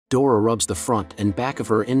Dora rubs the front and back of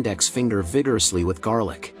her index finger vigorously with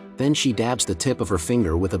garlic. Then she dabs the tip of her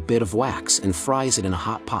finger with a bit of wax and fries it in a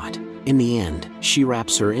hot pot. In the end, she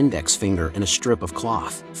wraps her index finger in a strip of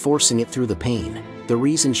cloth, forcing it through the pain. The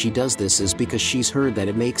reason she does this is because she's heard that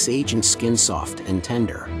it makes aging skin soft and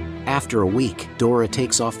tender. After a week, Dora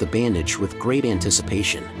takes off the bandage with great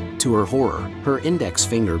anticipation. To her horror, her index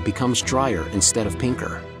finger becomes drier instead of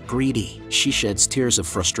pinker. Greedy, she sheds tears of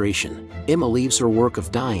frustration. Emma leaves her work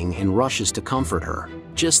of dyeing and rushes to comfort her.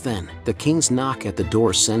 Just then, the king's knock at the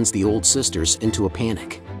door sends the old sisters into a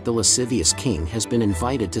panic. The lascivious king has been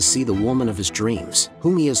invited to see the woman of his dreams,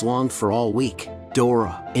 whom he has longed for all week.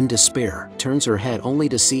 Dora, in despair, turns her head only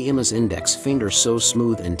to see Emma's index finger so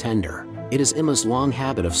smooth and tender. It is Emma's long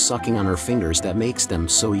habit of sucking on her fingers that makes them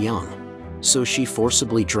so young. So she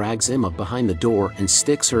forcibly drags Emma behind the door and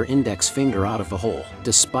sticks her index finger out of the hole.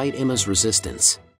 Despite Emma's resistance,